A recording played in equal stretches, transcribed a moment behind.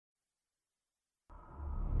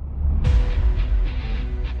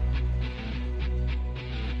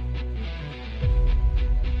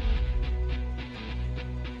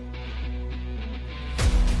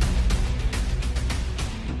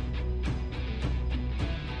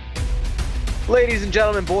Ladies and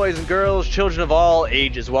gentlemen, boys and girls, children of all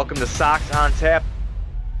ages, welcome to Sox on Tap.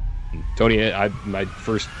 Tony, my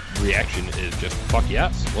first reaction is just fuck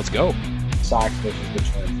yes, let's go. Sox versus the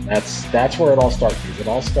Twins. That's where it all starts. Because it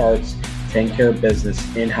all starts taking care of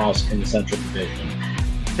business in-house in the Central Division.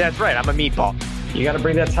 That's right, I'm a meatball. You got to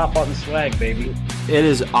bring that top button swag, baby. It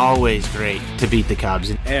is always great to beat the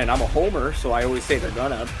Cubs. And I'm a homer, so I always say they're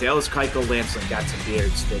gonna. Dallas Keuchel Lancelin got some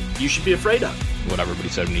beards that you should be afraid of. What everybody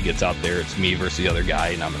said when he gets out there, it's me versus the other guy,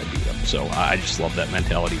 and I'm going to beat him. So I just love that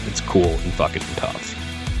mentality. It's cool and fucking tough.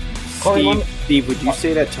 Steve, would you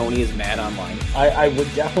say that Tony is mad online? I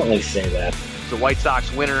would definitely say that. The White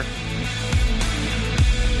Sox winner.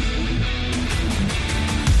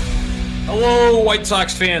 Hello, White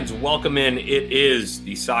Sox fans. Welcome in. It is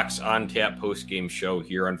the Sox on Tap post-game show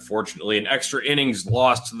here. Unfortunately, an extra innings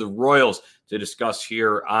lost to the Royals to discuss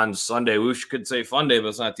here on Sunday. We could say fun day, but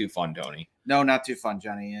it's not too fun, Tony. No, not too fun,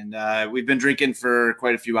 Johnny. And we've been drinking for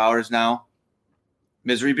quite a few hours now.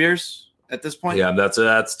 Misery beers at this point? Yeah, that's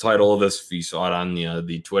the title of this. If you saw it on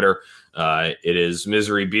the Twitter, it is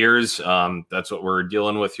Misery Beers. That's what we're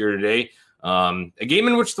dealing with here today. A game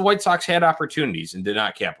in which the White Sox had opportunities and did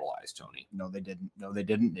not capitalize, Tony. No, they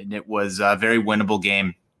didn't. And it was a very winnable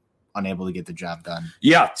game. Unable to get the job done.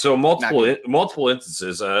 Yeah, so multiple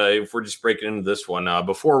instances. If we're just breaking into this one,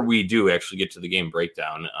 before we do actually get to the game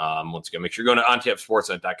breakdown, once again, make sure you're going to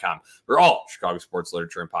ontapsportsnet.com for all Chicago sports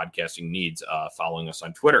literature and podcasting needs. Following us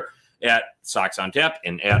on Twitter at Sox on Tap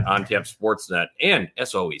and at OnTap Sportsnet. And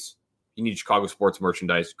as always, you need Chicago sports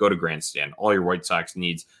merchandise, go to Grandstand. All your White Sox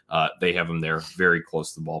needs, they have them there very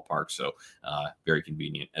close to the ballpark, so very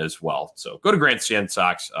convenient as well. So go to Grandstand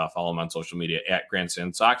Sox, follow them on social media at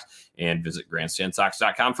Grandstand Sox, and visit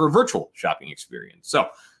grandstandsox.com for a virtual shopping experience. So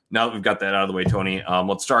now that we've got that out of the way, Tony,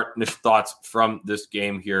 let's start initial thoughts from this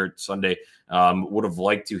game here Sunday. Would have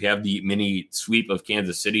liked to have the mini sweep of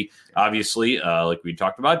Kansas City. Obviously, like we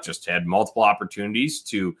talked about, just had multiple opportunities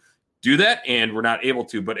to do that, and we're not able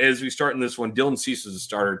to. But as we start in this one, Dylan Cease is a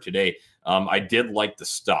starter today. I did like the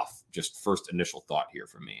stuff. Just first initial thought here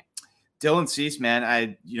from me. Dylan Cease, man,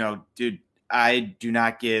 I do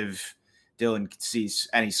not give Dylan Cease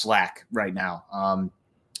any slack right now.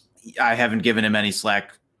 I haven't given him any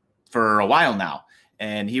slack for a while now,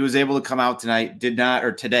 and he was able to come out tonight.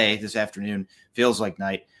 This afternoon, feels like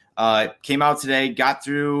night. Came out today, got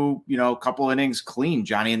through, a couple innings clean,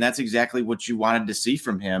 Johnny, and that's exactly what you wanted to see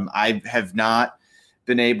from him. I have not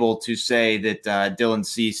been able to say that Dylan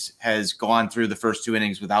Cease has gone through the first two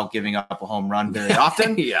innings without giving up a home run very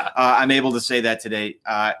often. Yeah. I'm able to say that today.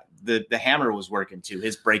 The hammer was working too.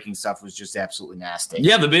 His breaking stuff was just absolutely nasty.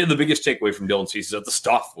 Yeah, the biggest takeaway from Dylan Cease is that the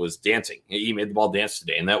stuff was dancing. He made the ball dance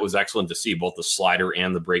today, and that was excellent to see. Both the slider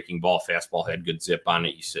and the breaking ball. Fastball had good zip on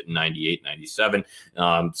it. He's sitting 98, 97.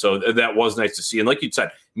 So that was nice to see. And like you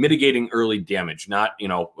said, mitigating early damage. Not,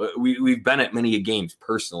 we've been at many games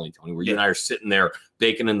personally, Tony, where you and I are sitting there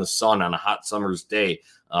baking in the sun on a hot summer's day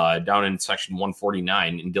down in section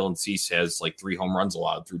 149, and Dylan Cease has like 3 home runs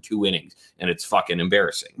allowed through 2 innings, and it's fucking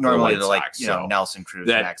embarrassing. Normally, Nelson Cruz,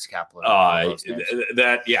 Max Kapler.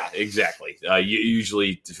 Exactly.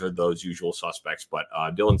 Usually for those usual suspects, but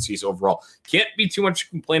Dylan Cease overall can't be too much to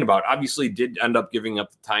complain about. Obviously, did end up giving up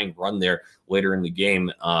the tying run there later in the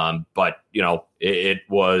game, but it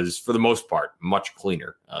was for the most part much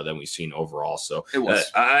cleaner than we've seen overall. So it was.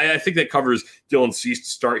 I think that covers Dylan Cease to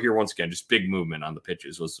start here. Once again, just big movement on the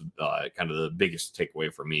pitches was kind of the biggest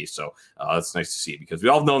takeaway for me. So it's nice to see, because we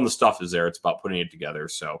all know the stuff is there. It's about putting it together.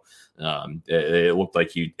 So it looked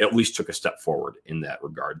like he at least took a step forward in that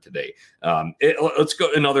regard today. Let's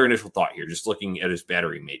go another initial thought here. Just looking at his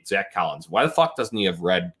battery mate, Zach Collins. Why the fuck doesn't he have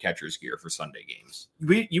red catcher's gear for Sunday games?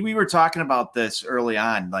 We were talking about this early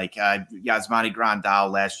on, like Yasmani Grandal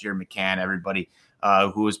last year, McCann, everybody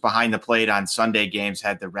who was behind the plate on Sunday games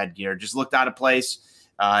had the red gear. Just looked out of place.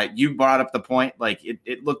 You brought up the point, like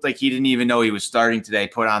it looked like he didn't even know he was starting today,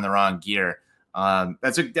 put on the wrong gear.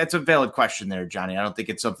 That's a valid question there, Johnny. I don't think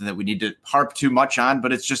it's something that we need to harp too much on,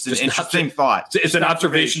 but it's just an interesting thought. It's an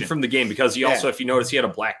observation from the game, because he also, if you notice, he had a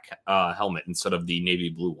black helmet instead of the navy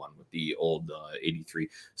blue one with the old 83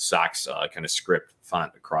 Sox kind of script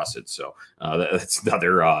font across it. So that's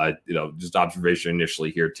another, just observation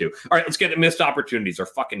initially here too. All right, let's get to missed opportunities. Our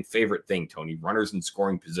fucking favorite thing, Tony. Runners in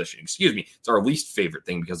scoring position. Excuse me. It's our least favorite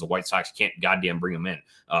thing, because the White Sox can't goddamn bring them in.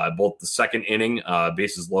 Both the second inning,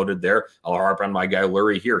 bases loaded there. I'll harp on my guy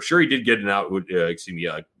Lurie here. Sure, he did get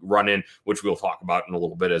a run in, which we'll talk about in a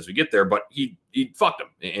little bit as we get there, but he fucked him,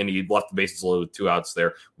 and he left the bases loaded with 2 outs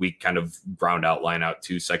there. We kind of ground out, line out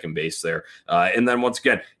to second base there. And then once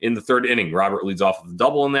again, in the third inning, Robert leads off off of the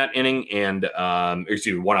double in that inning, and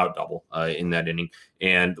one out double in that inning.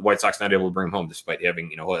 And the White Sox not able to bring him home despite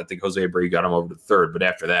having, I think Jose Abreu got him over to third. But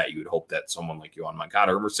after that, you would hope that someone like Yohan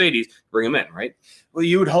Moncada or Mercedes bring him in, right? Well,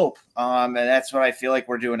 you would hope. And that's what I feel like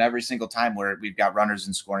we're doing every single time where we've got runners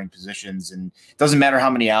in scoring positions. And it doesn't matter how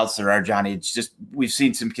many outs there are, Johnny. It's just we've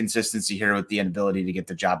seen some consistency here with the inability to get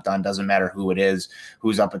the job done. Doesn't matter who it is,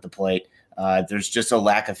 who's up at the plate. There's just a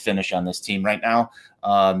lack of finish on this team right now.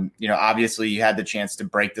 Obviously you had the chance to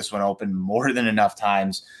break this one open more than enough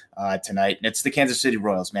times tonight. And it's the Kansas City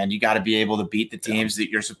Royals, man. You got to be able to beat the teams that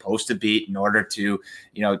you're supposed to beat in order to,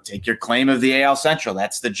 take your claim of the AL Central.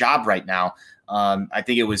 That's the job right now. I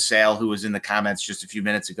think it was Sale who was in the comments just a few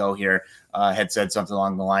minutes ago here, had said something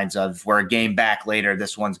along the lines of, we're a game back later,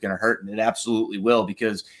 this one's going to hurt. And it absolutely will,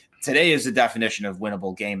 because today is the definition of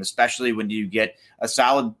winnable game, especially when you get a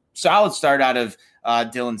solid start out of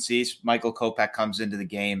Dylan Cease. Michael Kopech comes into the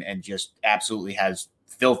game and just absolutely has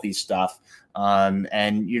filthy stuff.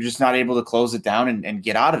 And you're just not able to close it down and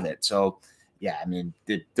get out of it. So, yeah, I mean,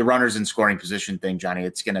 the runners in scoring position thing, Johnny,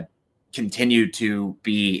 it's going to continue to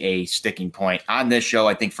be a sticking point on this show,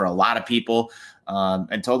 I think, for a lot of people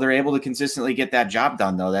until they're able to consistently get that job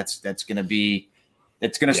done, though. That's going to be –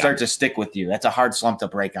 it's going to start to stick with you. That's a hard slump to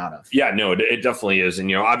break out of. Yeah, no, it definitely is.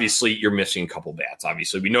 And, obviously you're missing a couple bats.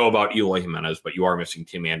 Obviously we know about Eloy Jimenez, but you are missing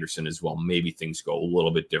Tim Anderson as well. Maybe things go a little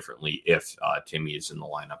bit differently if Timmy is in the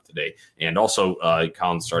lineup today. And also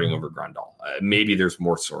Collins starting over Grandal. Maybe there's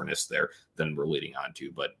more soreness there than we're leading on to,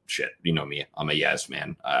 but shit, you know me, I'm a yes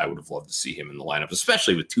man. I would have loved to see him in the lineup,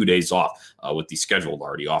 especially with 2 days off with the scheduled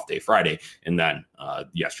already off day Friday and then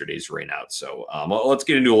yesterday's rain out. So let's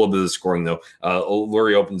get into a little bit of the scoring though.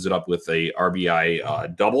 Lurie opens it up with a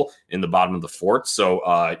RBI double in the bottom of the fourth. So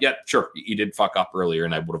yeah, sure, he did fuck up earlier,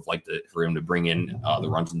 and I would have liked for him to bring in the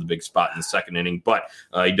runs in the big spot in the second inning, but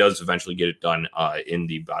he does eventually get it done in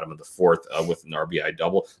the bottom of the fourth with an RBI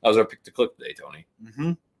double. That was our pick to click today, Tony.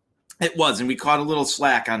 Mm-hmm. It was, and we caught a little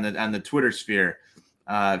slack on the Twitter sphere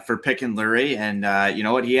for picking Lurie, and you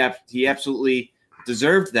know what? He absolutely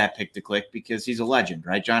deserved that pick to click because he's a legend,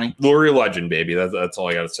 right, Johnny? Lurie legend, baby. That's all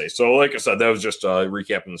I got to say. So, like I said, that was just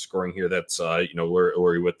recapping the scoring here. That's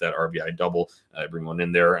Lurie with that RBI double. Bring one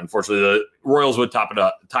in there. Unfortunately, the Royals would tie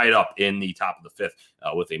it up in the top of the fifth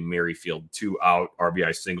with a Merrifield 2-out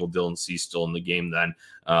RBI single. Dylan Cease still in the game then.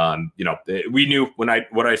 We knew what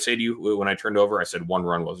I say to you when I turned over, I said one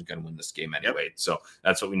run wasn't going to win this game anyway. Yep. So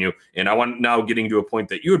that's what we knew. And I want now getting to a point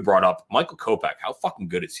that you had brought up, Michael Kopech. How fucking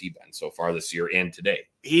good has he been so far this year and today?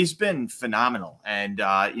 He's been phenomenal. And,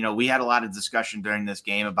 we had a lot of discussion during this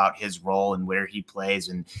game about his role and where he plays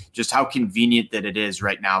and just how convenient that it is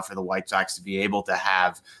right now for the White Sox to be able to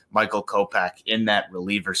have Michael Kopech in that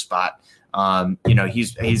reliever spot.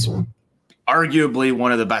 He's arguably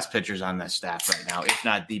one of the best pitchers on this staff right now, if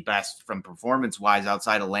not the best from performance-wise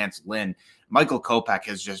outside of Lance Lynn. Michael Kopech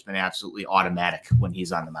has just been absolutely automatic when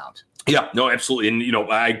he's on the mound. Yeah, no, absolutely. And,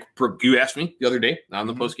 you asked me the other day on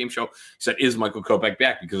the postgame show, you said, is Michael Kopech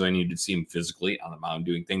back? Because I needed to see him physically on the mound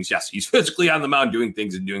doing things. Yes, he's physically on the mound doing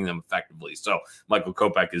things and doing them effectively. So Michael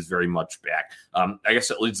Kopech is very much back. I guess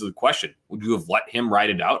that leads to the question, would you have let him ride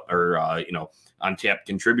it out? Or, on tap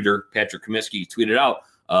contributor Patrick Comiskey tweeted out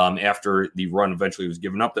after the run eventually was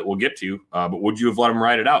given up that we'll get to, but would you have let him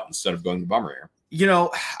ride it out instead of going to Bummer here?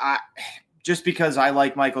 Just because I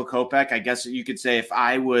like Michael Kopech, I guess you could say if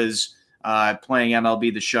I was playing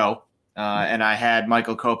MLB The Show and I had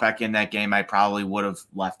Michael Kopech in that game, I probably would have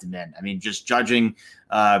left him in. I mean, just judging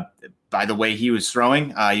by the way he was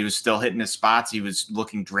throwing, he was still hitting his spots. He was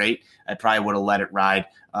looking great. I probably would have let it ride.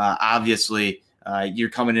 Obviously, you're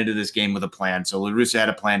coming into this game with a plan. So La Russa had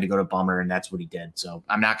a plan to go to Bummer, and that's what he did. So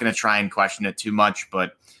I'm not going to try and question it too much,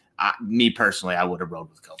 but me personally, I would have rode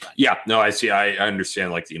with Kopech. Yeah, no, I see. I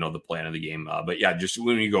understand, the plan of the game. But yeah, just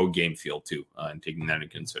when you go game field too, and taking that into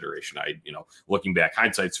consideration, looking back,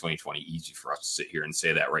 hindsight's 20/20. Easy for us to sit here and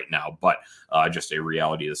say that right now, but just a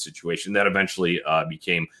reality of the situation that eventually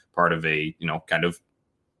became part of a kind of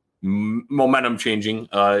momentum changing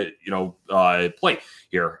play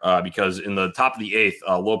here because in the top of the eighth,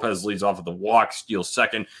 Lopez leads off with the walk, steals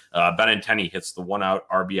second. Benintendi hits the 1-out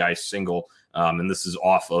RBI single. And this is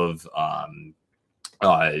off of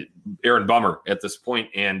Aaron Bummer at this point,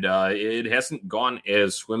 and it hasn't gone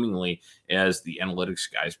as swimmingly as the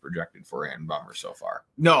analytics guys projected for Aaron Bummer so far.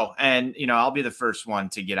 No, and I'll be the first one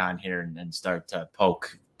to get on here and start to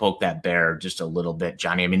poke that bear just a little bit,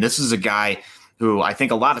 Johnny. I mean, this is a guy who I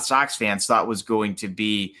think a lot of Sox fans thought was going to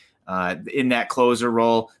be in that closer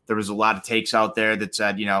role. There was a lot of takes out there that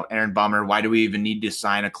said, Aaron Bummer, why do we even need to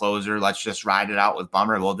sign a closer? Let's just ride it out with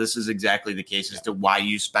Bummer. Well, this is exactly the case as to why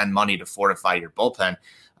you spend money to fortify your bullpen.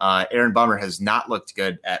 Aaron Bummer has not looked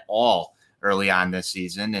good at all early on this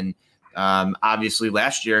season. And obviously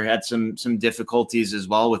last year had some difficulties as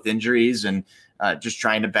well with injuries and just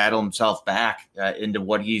trying to battle himself back into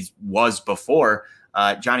what he was before.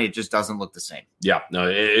 Johnny, it just doesn't look the same. Yeah, no,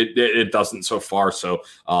 it doesn't so far. So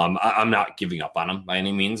I'm not giving up on him by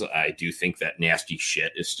any means. I do think that nasty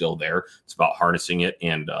shit is still there. It's about harnessing it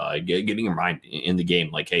and getting your mind in the game.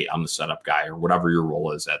 Like, hey, I'm the setup guy or whatever your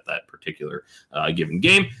role is at that particular given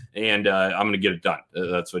game. And I'm going to get it done.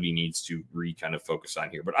 That's what he needs to kind of focus on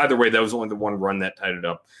here. But either way, that was only the one run that tied it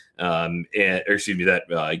up.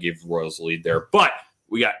 That gave the Royals the lead there. But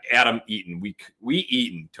we got Adam Eaton. We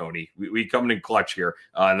Eaton, Tony. We coming in clutch here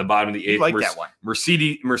in the bottom of the eighth. Like that one.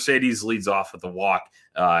 Mercedes leads off with a walk.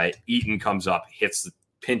 Eaton comes up, hits the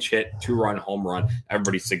pinch hit, 2-run home run.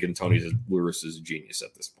 Everybody's thinking Tony Lewis is a genius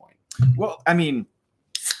at this point. Well, I mean,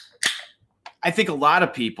 I think a lot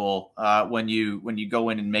of people when you go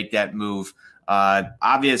in and make that move,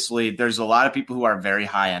 obviously there's a lot of people who are very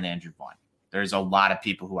high on Andrew Vaughn. There's a lot of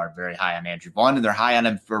people who are very high on Andrew Vaughn, and they're high on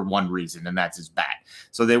him for one reason, and that's his bat.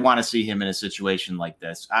 So they want to see him in a situation like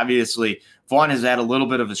this. Obviously, Vaughn has had a little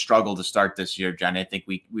bit of a struggle to start this year, Johnny. I think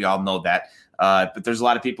we all know that. But there's a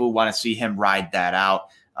lot of people who want to see him ride that out.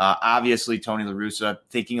 Obviously, Tony La Russa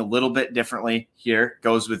thinking a little bit differently here,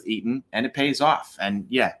 goes with Eaton, and it pays off. And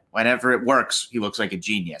yeah, whenever it works, he looks like a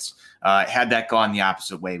genius. Had that gone the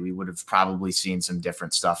opposite way, we would have probably seen some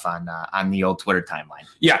different stuff on the old Twitter timeline.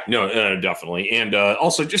 Yeah, no, definitely. And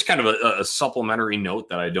also just kind of a supplementary note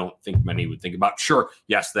that I don't think many would think about. Sure,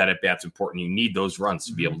 yes, that at-bat's important. You need those runs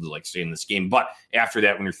to be able to stay in this game. But after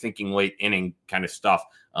that, when you're thinking late inning kind of stuff,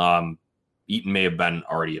 Eaton may have been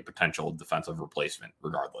already a potential defensive replacement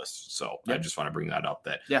regardless. So I just want to bring that up,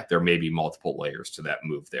 that there may be multiple layers to that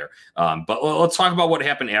move there. But let's talk about what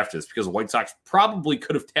happened after this, because the White Sox probably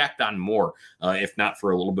could have tacked on more if not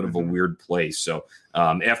for a little bit of a weird play. So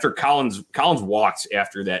after Collins walks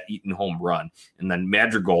after that Eaton home run, and then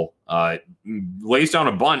Madrigal lays down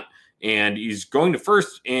a bunt, and he's going to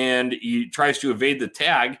first, and he tries to evade the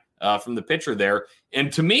tag from the pitcher there. And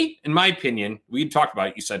to me, in my opinion, we talked about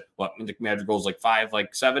it. You said, Nick Madrigal's like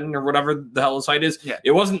 5'7" or whatever the hell his height is. Yeah.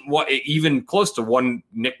 It wasn't even close to one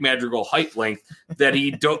Nick Madrigal height length that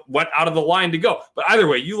he went out of the line to go. But either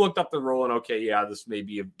way, you looked up the rule and okay, yeah, this may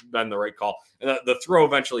be been the right call. And the throw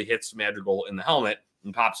eventually hits Madrigal in the helmet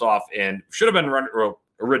and pops off, and should have been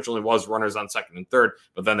originally was runners on second and third,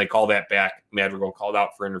 but then they call that back. Madrigal called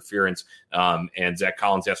out for interference, and Zach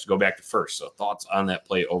Collins has to go back to first. So thoughts on that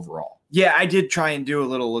play overall? Yeah, I did try and do a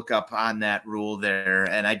little lookup on that rule there.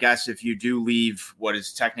 And I guess if you do leave what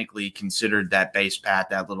is technically considered that base path,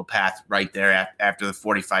 that little path right there after the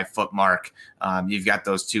 45-foot mark, you've got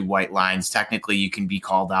those two white lines. Technically, you can be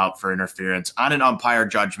called out for interference on an umpire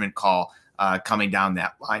judgment call coming down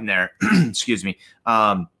that line there. Excuse me.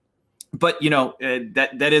 But,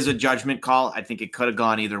 that is a judgment call. I think it could have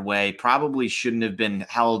gone either way. Probably shouldn't have been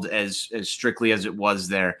held as strictly as it was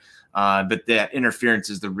there. But the interference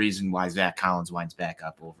is the reason why Zach Collins winds back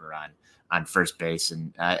up over on first base.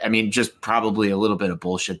 And just probably a little bit of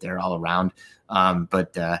bullshit there all around.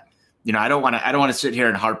 But I don't want to sit here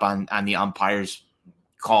and harp on the umpires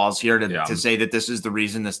calls here to say that this is the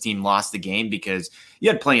reason this team lost the game, because you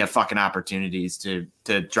had plenty of fucking opportunities to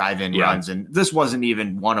drive in runs, and this wasn't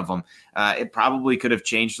even one of them. It probably could have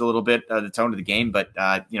changed a little bit the tone of the game, but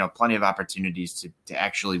plenty of opportunities to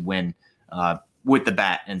actually win with the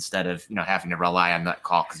bat instead of having to rely on that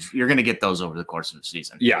call, because you're going to get those over the course of the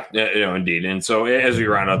season. Yeah, indeed. And so as we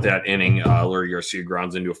round out that inning, Leury Garcia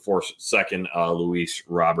grounds into a 4th-second. Luis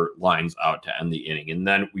Robert lines out to end the inning, and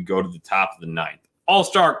then we go to the top of the 9th.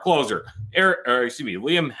 All-star closer,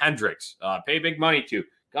 Liam Hendriks, pay big money to,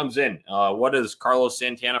 comes in. What does Carlos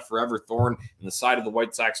Santana, forever thorn in the side of the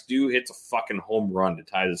White Sox, do? Hits a fucking home run to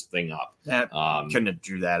tie this thing up. Couldn't have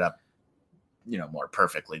drew that up, more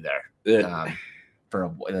perfectly there.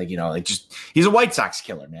 He's a White Sox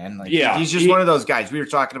killer, man. He's just one of those guys. We were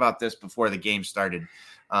talking about this before the game started.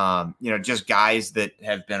 Just guys that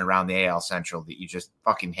have been around the AL Central that you just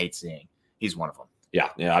fucking hate seeing. He's one of them. Yeah,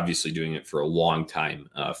 obviously doing it for a long time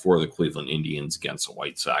for the Cleveland Indians against the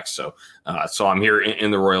White Sox. So I'm here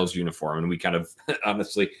in the Royals uniform, and we kind of,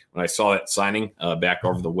 honestly, when I saw that signing back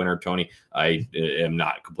over the winter, Tony, I am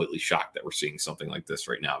not completely shocked that we're seeing something like this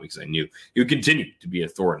right now, because I knew he would continue to be a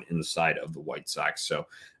thorn in the side of the White Sox. So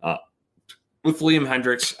with Liam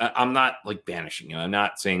Hendriks, I'm not banishing him. I'm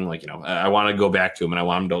not saying I want to go back to him and I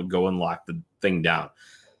want him to go and lock the thing down.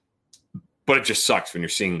 But it just sucks when you're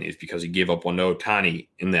seeing these because he gave up one to Ohtani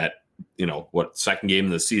in that, second game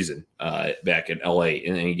of the season back at LA,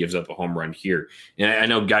 and then he gives up a home run here. And I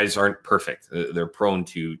know guys aren't perfect. They're prone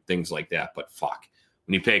to things like that, but fuck.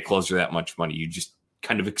 When you pay a closer that much money, you just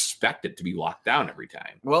kind of expect it to be locked down every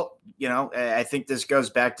time. Well, I think this goes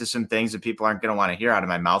back to some things that people aren't going to want to hear out of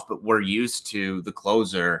my mouth, but we're used to the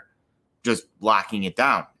closer just locking it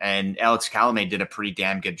down. And Alex Colomé did a pretty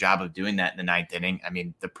damn good job of doing that in the ninth inning. I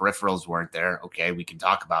mean, the peripherals weren't there. Okay, we can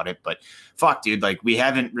talk about it, but fuck, dude, like we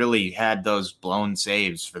haven't really had those blown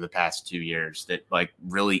saves for the past 2 years that like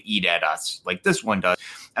really eat at us like this one does.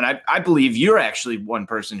 And I believe you're actually one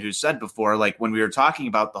person who said before, like when we were talking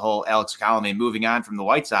about the whole Alex Colomé moving on from the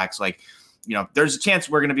White Sox, like, there's a chance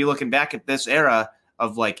we're going to be looking back at this era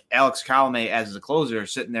of like Alex Colomé as the closer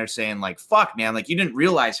sitting there saying like, fuck man, like you didn't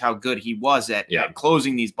realize how good he was at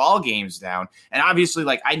closing these ball games down. And obviously,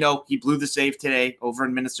 like, I know he blew the save today over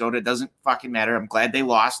in Minnesota. It doesn't fucking matter. I'm glad they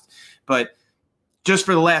lost, but just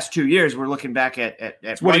for the last 2 years, we're looking back at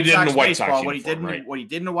what he did in the White Sox what he did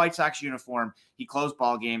in the White Sox uniform. He closed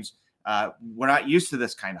ball games. We're not used to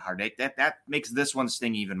this kind of heartache. That makes this one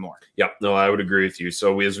sting even more. Yep, no, I would agree with you.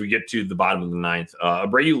 So as we get to the bottom of the ninth,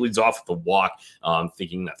 Abreu leads off with a walk,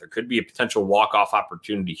 thinking that there could be a potential walk-off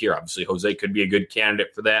opportunity here. Obviously, Jose could be a good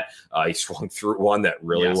candidate for that. He swung through one that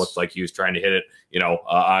really looked like he was trying to hit it,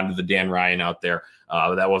 onto the Dan Ryan out there.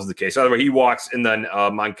 But that wasn't the case. Otherwise, he walks, and then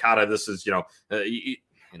Moncada, this is,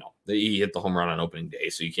 he hit the home run on opening day,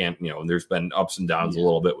 so you can't, there's been ups and downs a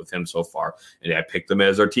little bit with him so far. And I picked him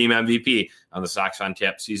as our team MVP on the Sox on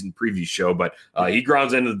Tap season preview show, but he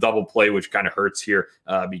grounds into the double play, which kind of hurts here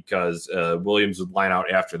because Williams would line out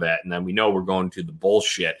after that. And then we know we're going to the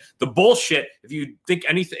bullshit. The bullshit, if you think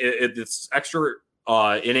anything, it's extra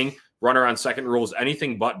inning, runner on second rule is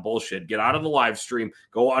anything but bullshit. Get out of the live stream.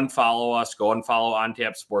 Go unfollow us. Go unfollow On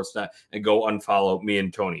Tap Sportsnet, and go unfollow me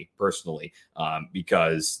and Tony personally,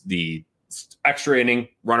 because the extra inning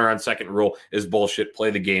runner on second rule is bullshit. Play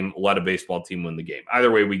the game. Let a baseball team win the game. Either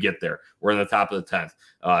way, we get there. We're in the top of the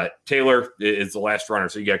 10th. Taylor is the last runner,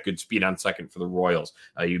 so you got good speed on second for the Royals.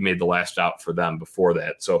 You made the last out for them before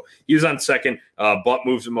that. So he was on second. Bunt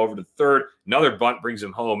moves him over to third. Another bunt brings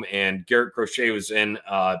him home, and Garrett Crochet was in,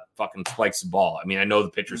 fucking spikes the ball. I mean, I know the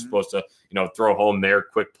pitcher's supposed to, throw home there,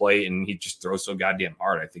 quick play, and he just throws so goddamn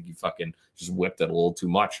hard. I think he fucking just whipped it a little too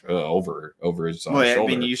much over his shoulder. I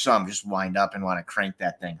mean, you saw him just wind up and want to crank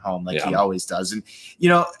that thing home like he always does. And,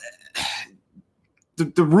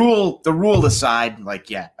 the rule aside,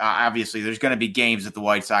 obviously there's going to be games that the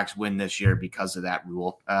White Sox win this year because of that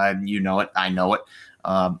rule. You know it. I know it.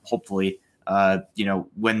 Hopefully,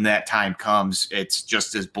 when that time comes, it's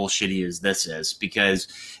just as bullshitty as this is because,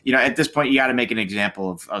 at this point, you got to make an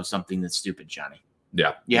example of something that's stupid, Johnny.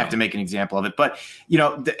 Yeah. You have to make an example of it. But,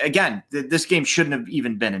 this game shouldn't have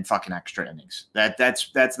even been in fucking extra innings. That's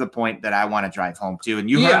the point that I want to drive home to. And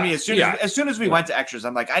you heard me as soon as we went to extras,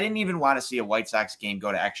 I'm like, I didn't even want to see a White Sox game go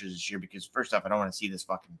to extras this year because first off, I don't want to see this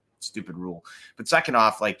fucking stupid rule. But second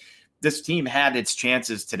off, like this team had its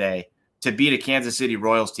chances today to beat a Kansas City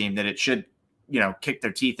Royals team that it should, kick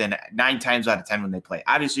their teeth in 9 times out of 10 when they play.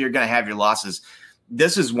 Obviously, you're going to have your losses.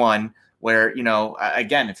 This is one where,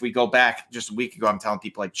 again, if we go back just a week ago, I'm telling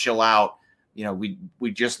people like, chill out.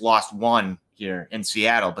 We just lost one here in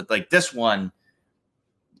Seattle, but like this one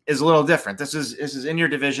is a little different. This is in your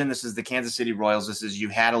division. This is the Kansas City Royals. This is, you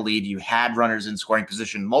had a lead. You had runners in scoring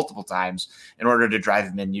position multiple times in order to drive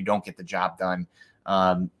them in. You don't get the job done.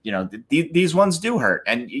 These ones do hurt,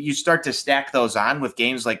 and you start to stack those on with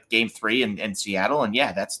games like Game 3 in Seattle, and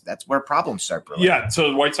that's where problems start brewing. Yeah,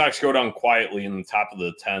 so the White Sox go down quietly in the top of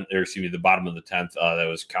the 10th, or excuse me, the bottom of the 10th. That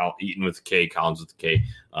was Eaton with the K, Collins with the K.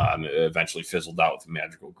 Eventually fizzled out with a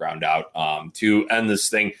magical ground out to end this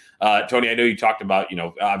thing. Tony, I know you talked about,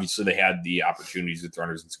 obviously they had the opportunities with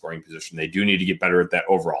runners in scoring position. They do need to get better at that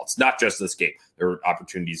overall. It's not just this game. There were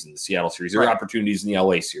opportunities in the Seattle series. There were opportunities in the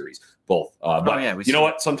LA series, both. You know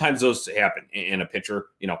what? Sometimes those happen in a pitcher,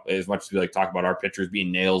 as much as we like talk about our pitchers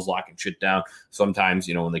being nails, locking shit down. Sometimes,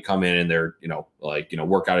 when they come in and they're,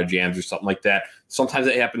 work out of jams or something like that, sometimes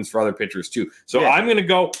it happens for other pitchers too. So I'm going to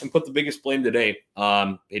go and put the biggest blame today.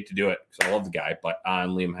 Hate to do it because I love the guy, but on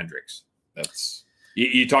Liam Hendriks. That's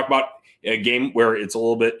you talk about a game where it's a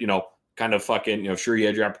little bit, kind of fucking, sure you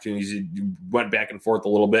had your opportunities, you went back and forth a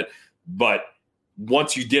little bit, but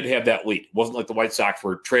once you did have that lead, it wasn't like the White Sox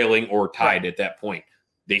were trailing or tied at that point.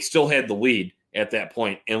 They still had the lead at that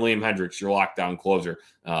point, and Liam Hendriks, your lockdown closer,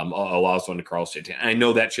 allows one to Carlos Santana. I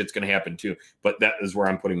know that shit's going to happen too, but that is where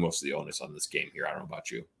I'm putting most of the onus on this game here. I don't know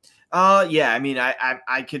about you. Yeah, I mean,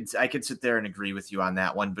 I could sit there and agree with you on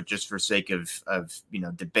that one, but just for sake of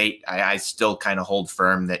debate, I still kind of hold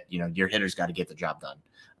firm that your hitters got to get the job done,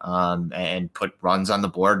 and put runs on the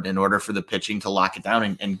board in order for the pitching to lock it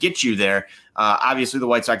down and get you there. Obviously, the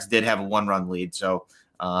White Sox did have a 1-run lead, so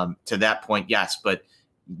to that point, yes, but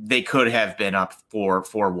they could have been up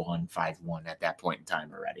 4-1, 5-1 at that point in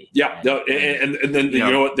time already. Yeah, and then you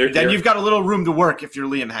know what? Then you've got a little room to work if you're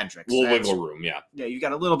Liam Hendriks. A little wiggle room, yeah. Yeah, you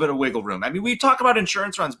got a little bit of wiggle room. I mean, we talk about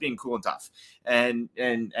insurance runs being cool and tough, and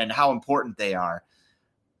how important they are.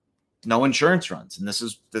 No insurance runs, and this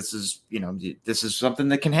is something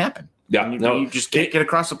that can happen. Yeah, you just can't get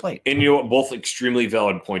across the plate. And both extremely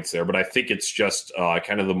valid points there, but I think it's just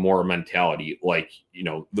kind of the more mentality, like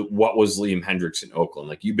what was Liam Hendriks in Oakland?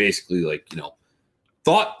 Like you basically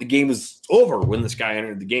thought the game was over when this guy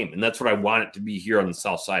entered the game, and that's what I want it to be here on the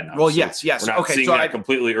South Side now. Well, so yes, we're not seeing that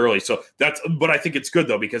completely early. So but I think it's good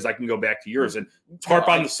though because I can go back to yours and harp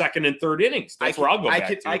on the second and third innings. That's where I'll go back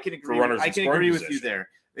to. I can agree with you there.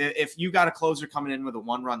 If you got a closer coming in with a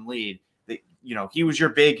 1-run lead, he was your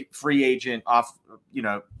big free agent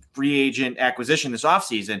acquisition this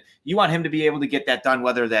offseason. You want him to be able to get that done,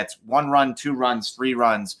 whether that's 1 run, 2 runs, 3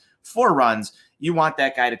 runs, 4 runs. You want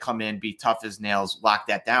that guy to come in, be tough as nails, lock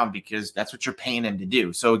that down because that's what you're paying him to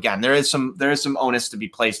do. So again, there is some onus to be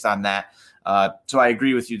placed on that. So I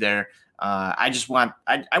agree with you there. I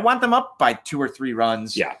want them up by 2 or 3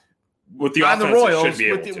 runs. Yeah. With the offense, Royals, should be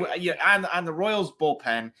able to. On the Royals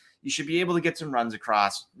bullpen, you should be able to get some runs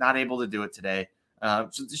across. Not able to do it today. So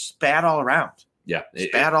just bad all around. Yeah,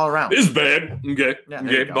 it's bad all around. It's bad. Okay, yeah,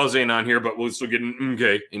 okay. Buzz ain't on here, but we're still getting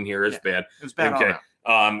in here. It's bad. It was bad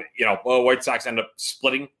all around. White Sox end up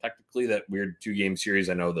splitting technically that weird 2-game series.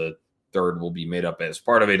 I know the third will be made up as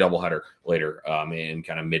part of a doubleheader later in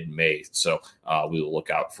kind of mid-May. So we will look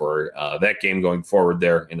out for that game going forward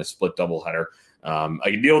there in a split doubleheader. I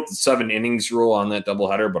can deal with the 7 innings rule on that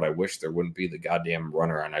doubleheader, but I wish there wouldn't be the goddamn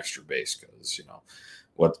runner on extra base because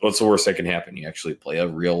what's the worst that can happen? You actually play a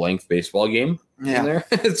real length baseball game in there.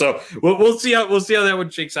 So we'll see how that one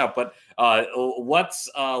shakes out. But let's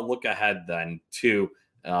look ahead then to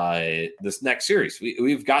this next series.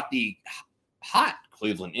 We've got the hot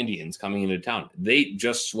Cleveland Indians coming into town. They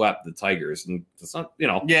just swept the Tigers, and it's not,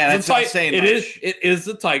 that's not saying much. It is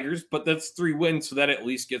the Tigers, but that's 3 wins, so that at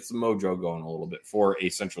least gets the mojo going a little bit for a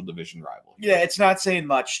Central Division rival. Yeah, it's not saying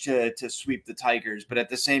much to sweep the Tigers, but at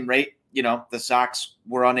the same rate, the Sox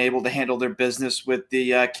were unable to handle their business with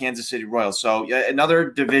the Kansas City Royals. So another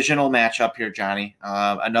divisional matchup here, Johnny.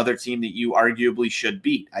 Another team that you arguably should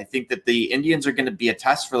beat. I think that the Indians are going to be a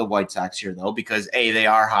test for the White Sox here, though, because they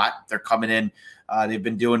are hot. They're coming in. They've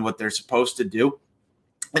been doing what they're supposed to do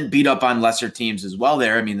and beat up on lesser teams as well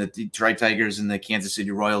there. I mean, the Detroit Tigers and the Kansas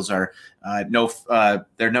City Royals are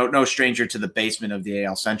they're no stranger to the basement of the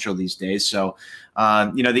AL Central these days. So,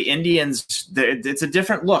 the Indians, it's a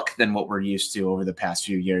different look than what we're used to over the past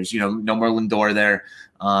few years. No more Lindor there.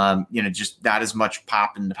 Just not as much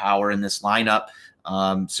pop and power in this lineup.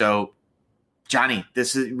 So, Johnny,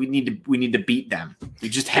 we need to beat them. We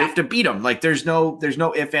just have to beat them. Like there's no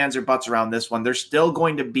ifs, ands, or buts around this one. They're still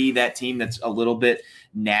going to be that team that's a little bit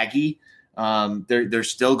naggy. They're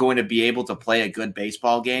still going to be able to play a good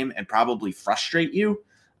baseball game and probably frustrate you.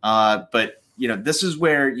 But this is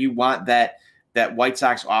where you want that White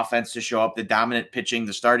Sox offense to show up, the dominant pitching,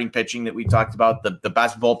 the starting pitching that we talked about, the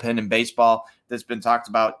best bullpen in baseball that's been talked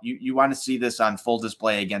about. You want to see this on full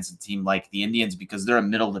display against a team like the Indians because they're a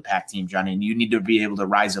middle of the pack team, Johnny, and you need to be able to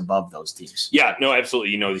rise above those teams. Yeah, no,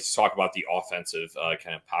 absolutely. You talk about the offensive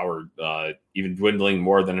kind of power even dwindling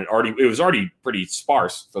more than it was already pretty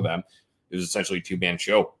sparse for them. It was essentially a 2-man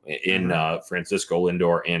show in Francisco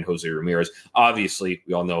Lindor and Jose Ramirez. Obviously,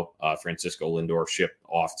 we all know Francisco Lindor shipped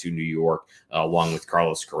off to New York along with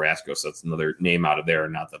Carlos Carrasco. So that's another name out of there.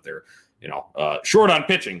 Not that they're short on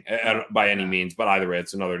pitching by any means, but either way,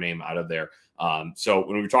 it's another name out of there. So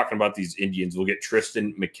when we're talking about these Indians, we'll get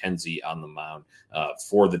Tristan McKenzie on the mound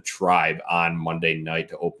for the Tribe on Monday night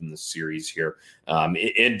to open the series here.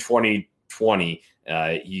 In 2020,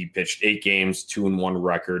 he pitched 8 games, 2-1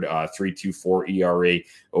 record, 3.24 ERA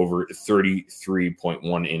over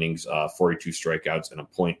 33.1 innings, 42 strikeouts, and a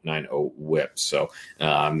 .90 WHIP. So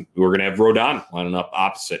we're going to have Rodon lining up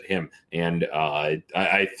opposite him, and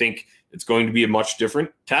I think it's going to be a much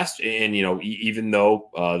different test. And even though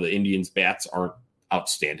the Indians' bats aren't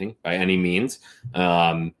outstanding by any means,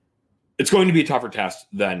 it's going to be a tougher test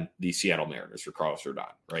than the Seattle Mariners for Carlos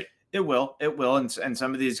Rodon, right? It will. And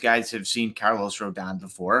some of these guys have seen Carlos Rodon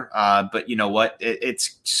before. But you know what?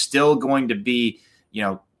 It's still going to be,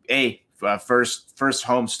 a first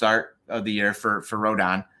home start of the year for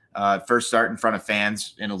Rodon. first start in front of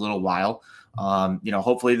fans in a little while.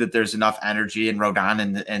 Hopefully that there's enough energy in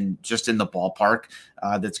Rodon and just in the ballpark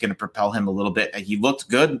that's going to propel him a little bit. He looked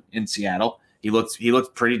good in Seattle. He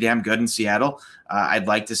looked pretty damn good in Seattle. I'd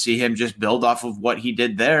like to see him just build off of what he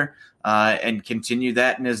did there and continue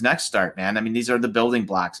that in his next start, man. I mean, these are the building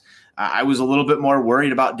blocks. I was a little bit more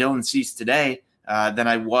worried about Dylan Cease today than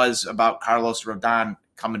I was about Carlos Rodon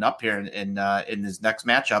coming up here in his next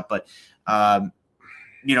matchup. But,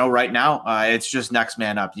 right now it's just next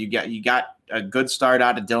man up. You got a good start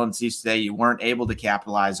out of Dylan Cease today. You weren't able to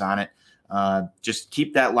capitalize on it. Just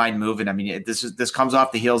keep that line moving. I mean, this comes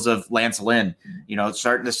off the heels of Lance Lynn,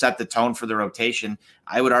 starting to set the tone for the rotation.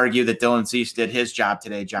 I would argue that Dylan Cease did his job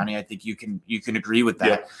today, Johnny. I think you can agree with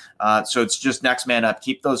that. Yeah. So it's just next man up.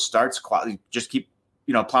 Keep those starts quality. Just keep,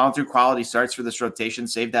 plowing through quality starts for this rotation.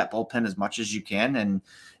 Save that bullpen as much as you can, and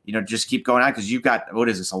just keep going on because you've got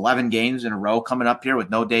 11 games in a row coming up here with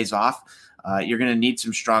no days off. You're going to need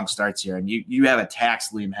some strong starts here, and you have a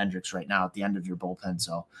taxed Liam Hendriks right now at the end of your bullpen.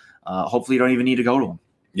 So hopefully you don't even need to go to him.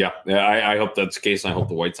 Yeah, I hope that's the case. And I hope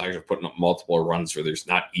the White Sox are putting up multiple runs where there's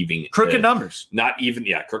not even crooked numbers.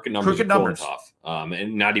 Crooked numbers. Tough,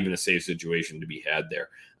 and not even a safe situation to be had there.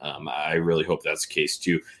 I really hope that's the case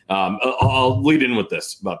too. I'll lead in with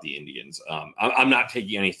this about the Indians. I'm not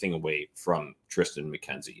taking anything away from Tristan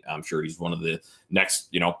McKenzie. I'm sure he's one of the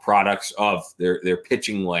next, products of their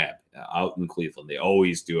pitching lab out in Cleveland. They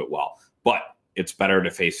always do it well, but it's better to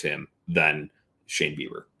face him than Shane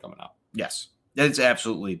Bieber coming up. Yes. It's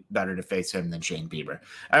absolutely better to face him than Shane Bieber.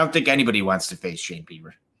 I don't think anybody wants to face Shane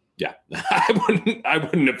Bieber. Yeah, I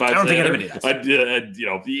wouldn't if I don't think anybody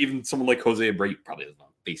does. Even someone like Jose Abreu probably doesn't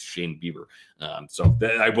want to face Shane Bieber.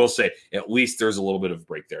 I will say at least there's a little bit of a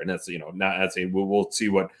break there, and that's we'll see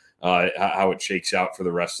what how it shakes out for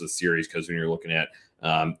the rest of the series, because when you're looking at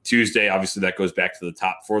Tuesday, obviously that goes back to the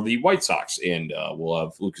top for the White Sox, and we'll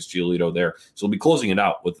have Lucas Giolito there. So we'll be closing it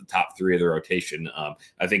out with the top three of the rotation.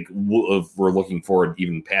 I think if we're looking forward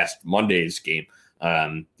even past Monday's game,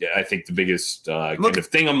 I think the biggest kind of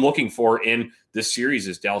thing I'm looking for in this series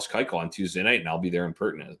is Dallas Keuchel on Tuesday night, and I'll be there in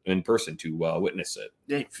person to witness it.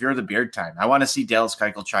 Yeah, Fear the Beard time. I want to see Dallas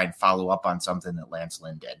Keuchel try and follow up on something that Lance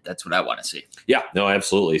Lynn did. That's what I want to see. Yeah, no,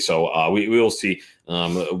 absolutely. So we will see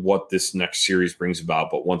what this next series brings about.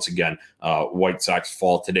 But once again, White Sox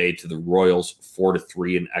fall today to the Royals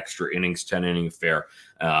 4-3 in extra innings, 10-inning affair,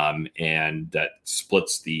 and that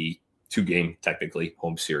splits the 2-game technically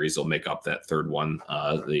home series. They'll make up that third one,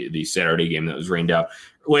 the Saturday game that was rained out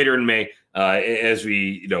later in May. As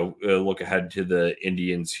we look ahead to the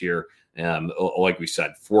Indians here, like we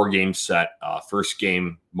said, 4 games set. First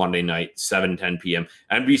game Monday night, 7:10 p.m.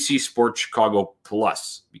 NBC Sports Chicago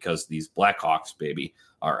Plus, because these Blackhawks, baby,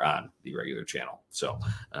 are on the regular channel. So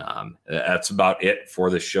that's about it for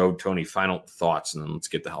the show. Tony, final thoughts, and then let's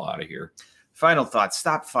get the hell out of here. Final thoughts: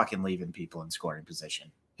 stop fucking leaving people in scoring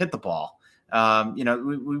position. Hit the ball.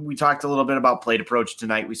 We talked a little bit about plate approach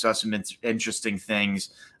tonight. We saw some interesting things.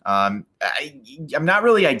 I'm not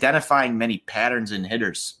really identifying many patterns in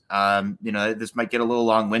hitters. This might get a little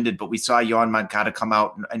long-winded, but we saw Yohan Moncada come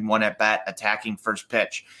out and one at bat attacking first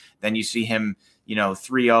pitch. Then you see him,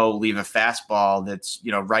 3-0 leave a fastball that's,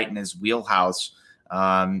 right in his wheelhouse.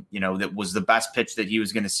 That was the best pitch that he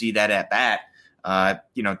was going to see that at bat.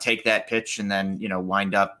 Take that pitch and then,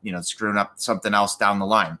 wind up, screwing up something else down the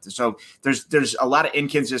line. So there's a lot of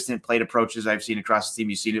inconsistent plate approaches I've seen across the team.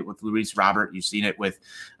 You've seen it with Luis Robert. You've seen it with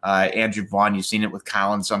Andrew Vaughn. You've seen it with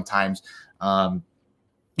Collins sometimes. The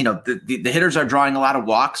hitters are drawing a lot of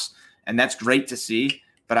walks, and that's great to see.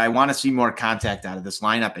 But I want to see more contact out of this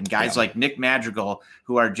lineup, and guys like Nick Madrigal,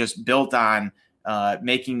 who are just built on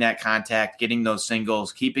making that contact, getting those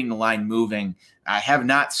singles, keeping the line moving. I have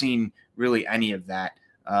not seen really any of that,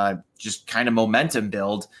 just kind of momentum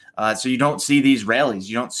build. So you don't see these rallies.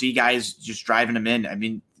 You don't see guys just driving them in. I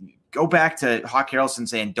mean, go back to Hawk Harrelson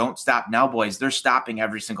saying, "Don't stop now, boys." They're stopping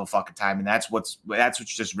every single fucking time, and that's what's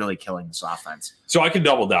just really killing this offense. So I could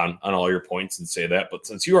double down on all your points and say that, but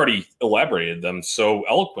since you already elaborated them so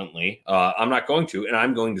eloquently, I'm not going to, and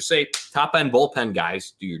I'm going to say, top end bullpen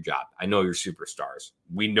guys, do your job. I know you're superstars.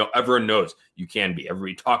 We know, everyone knows you can be.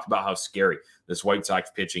 Everybody talked about how scary this White Sox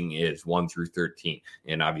pitching is 1 through 13,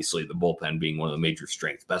 and obviously the bullpen being one of the major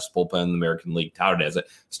strengths. Best bullpen in the American League, touted as it.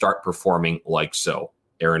 Start performing like so.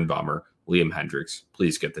 Aaron Bummer, Liam Hendriks,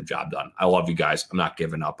 please get the job done. I love you guys. I'm not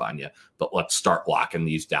giving up on you, but let's start locking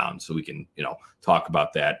these down so we can, talk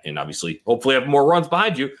about that, and obviously, hopefully, have more runs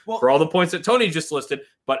behind you for all the points that Tony just listed.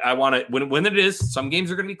 But I want to, when it is, some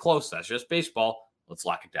games are going to be close. That's just baseball. Let's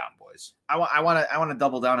lock it down, boys. I want to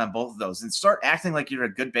double down on both of those and start acting like you're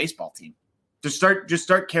a good baseball team. just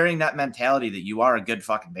start carrying that mentality that you are a good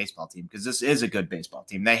fucking baseball team, because this is a good baseball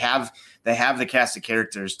team. They have the cast of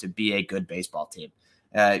characters to be a good baseball team.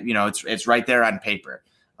 It's right there on paper.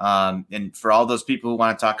 And for all those people who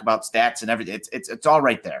want to talk about stats and everything, it's all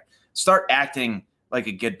right there. Start acting like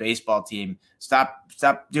a good baseball team. Stop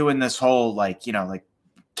doing this whole like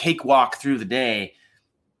cakewalk through the day.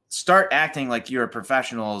 Start acting like you're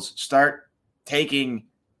professionals. Start taking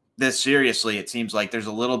this seriously. It seems like there's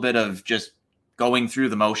a little bit of just going through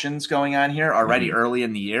the motions going on here already early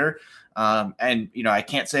in the year. I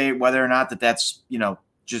can't say whether or not that's,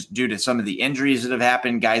 just due to some of the injuries that have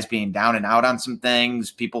happened, guys being down and out on some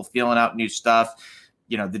things, people feeling out new stuff,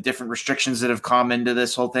 the different restrictions that have come into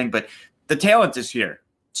this whole thing. But the talent is here.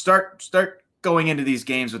 Start going into these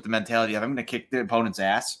games with the mentality of I'm going to kick the opponent's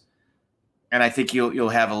ass. And I think you'll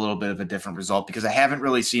have a little bit of a different result, because I haven't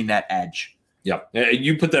really seen that edge. Yeah,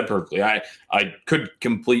 you put that perfectly. I could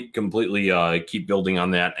completely keep building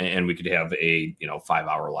on that, and we could have a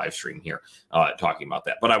 5-hour live stream here talking about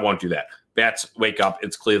that. But I won't do that. Bats, wake up!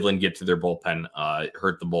 It's Cleveland. Get to their bullpen.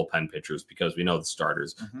 Hurt the bullpen pitchers, because we know the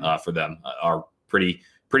starters for them are pretty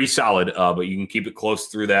solid. But you can keep it close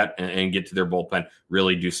through that and get to their bullpen.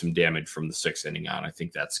 Really do some damage from the 6th inning on. I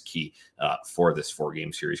think that's key for this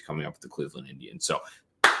 4-game series coming up with the Cleveland Indians. So.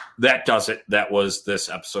 That does it. That was this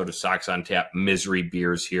episode of Sox on Tap Misery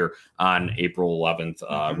Beers here on April 11th,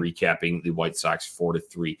 recapping the White Sox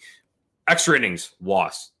 4-3 extra innings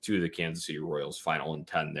loss to the Kansas City Royals, final in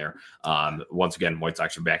 10 there. Once again, White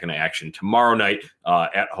Sox are back in action tomorrow night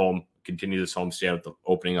at home. Continue this homestand with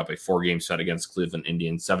opening up a 4-game set against Cleveland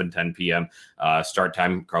Indians, 7:10 p.m. Start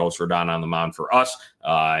time. Carlos Rodon on the mound for us.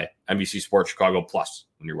 NBC Sports Chicago Plus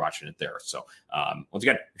when you're watching it there. So once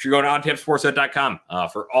again, if you're going to ontapsportsnet.com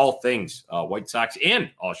for all things White Sox and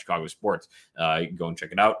all Chicago sports, you can go and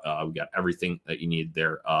check it out. We got everything that you need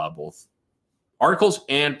there, both articles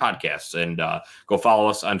and podcasts. And go follow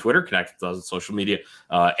us on Twitter, connect with us on social media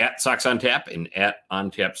at Sox on Tap and at On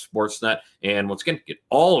Tap Sportsnet. And once again, get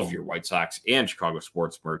all of your White Sox and Chicago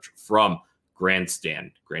sports merch from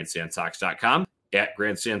Grandstand, grandstandsox.com, at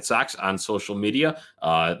Grandstand Sox on social media.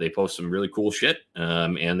 They post some really cool shit,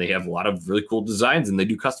 and they have a lot of really cool designs, and they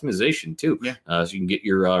do customization too. Yeah. So you can get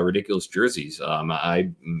your ridiculous jerseys.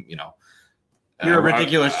 You're a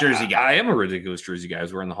ridiculous jersey guy. I am a ridiculous jersey guy. I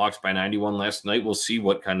was wearing the Hawks by 91 last night. We'll see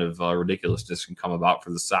what kind of ridiculousness can come about for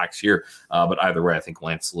the Sox here. But either way, I think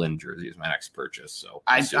Lance Lynn jersey is my next purchase. So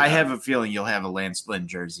I have a feeling you'll have a Lance Lynn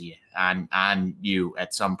jersey on you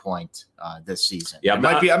at some point this season. Yeah,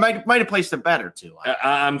 I might have placed it better too.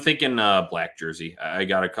 I'm thinking black jersey. I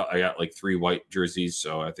got like 3 white jerseys,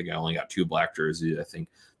 so I think I only got 2 black jerseys. I think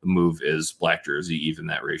the move is black jersey, even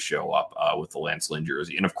that ratio up with the Lance Lynn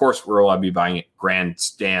jersey. And of course, we'll be buying it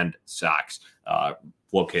Grandstand Sox,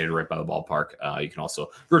 located right by the ballpark. You can also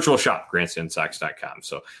virtual shop grandstandsox.com.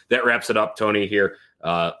 So that wraps it up, Tony, here.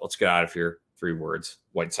 Let's get out of here. 3 words: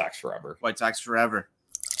 White Sox forever. White Sox forever.